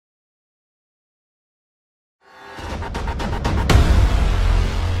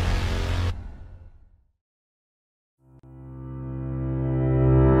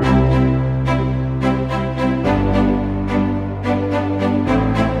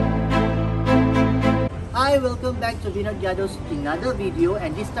back to Yadaw's another video,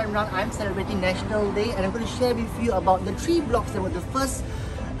 and this time around I'm celebrating National Day and I'm going to share with you about the 3 blocks that were the first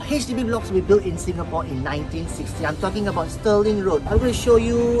HDB blocks we built in Singapore in 1960. I'm talking about Stirling Road. I'm going to show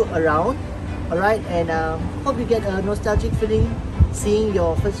you around, alright, and hope you get a nostalgic feeling seeing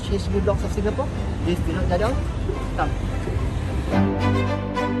your first HDB blocks of Singapore with Yadaw. Come.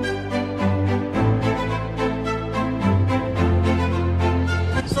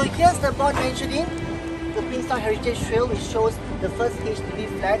 So here's the board mentioning the Queenstown Heritage Trail, which shows the first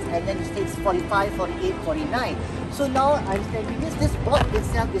HDB flats, and then it states 45, 48, 49. So now I'm standing this board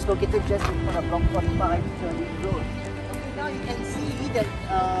itself is located just in front of block 45, Stirling Road. Now you can see that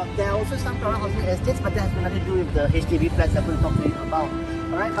there are also some private housing estates, but that has nothing to do with the HDB flats I'm going to talk to you about.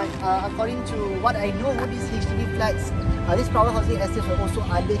 Alright, but according to what I know, these HDB flats, these private housing estates were also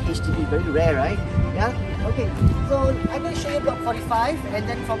under HDB, very rare, right? Yeah? Okay, so I'm going to show you block 45, and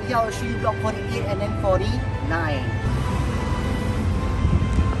then from here I'll show you block 48 and then 49.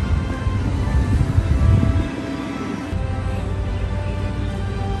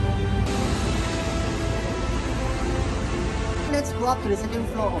 Let's go up to the second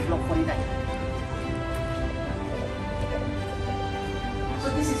floor of block 49. So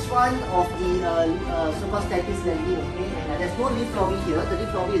this is one of the so-called staircase landing, okay? And there's no lift lobby here. The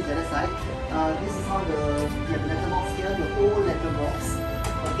lift lobby is the other side. This is how the letterbox here, the old letterbox.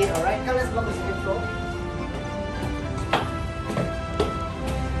 Okay, alright. Now let's go up to the second floor.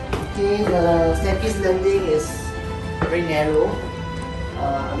 Okay, the staircase landing is very narrow.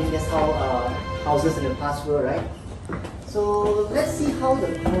 I mean, that's how houses in the past were, right? So let's see how the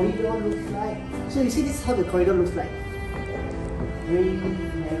corridor looks like. So you see, this is how the corridor looks like. Very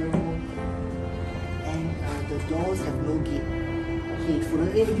narrow, and the doors have no gate.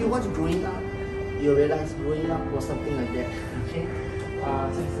 Okay, if you watch Growing Up, you'll realize Growing Up was something like that. Okay,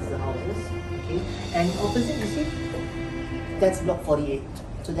 so this is the houses. Okay, and opposite, you see, that's block 48.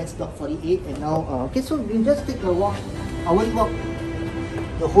 So that's block 48, and now okay, so we just take a walk. I won't walk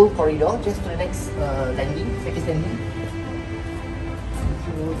the whole corridor, just to the next landing, second landing.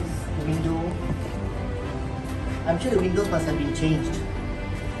 So this is the window. I'm sure the windows must have been changed.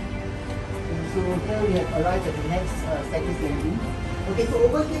 So here we have arrived at the next staircase landing. Okay, so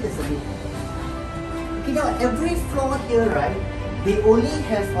over here there's a lift. Okay, now every floor here, right, they only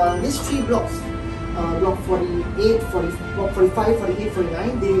have these 3 blocks. Block 48, block 45, 48,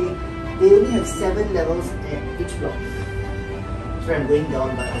 49, they only have 7 levels at each block. So I'm going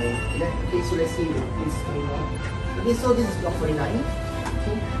down by okay, so let's see this coming on. Okay, so this is block 49.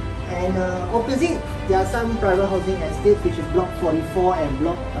 Okay. And opposite, there are some private housing estates, which is block 44 and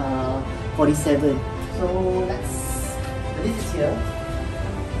block 47. So let's, this is here.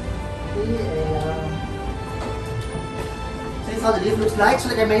 Okay, and, so this is how the lift looks like. So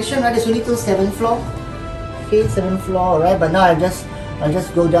like I mentioned, right, there's only till 7th floor. Okay, 7th floor, alright, but now I'll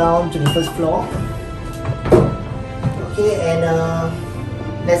just go down to the 1st floor. Okay, and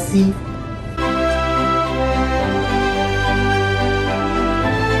let's see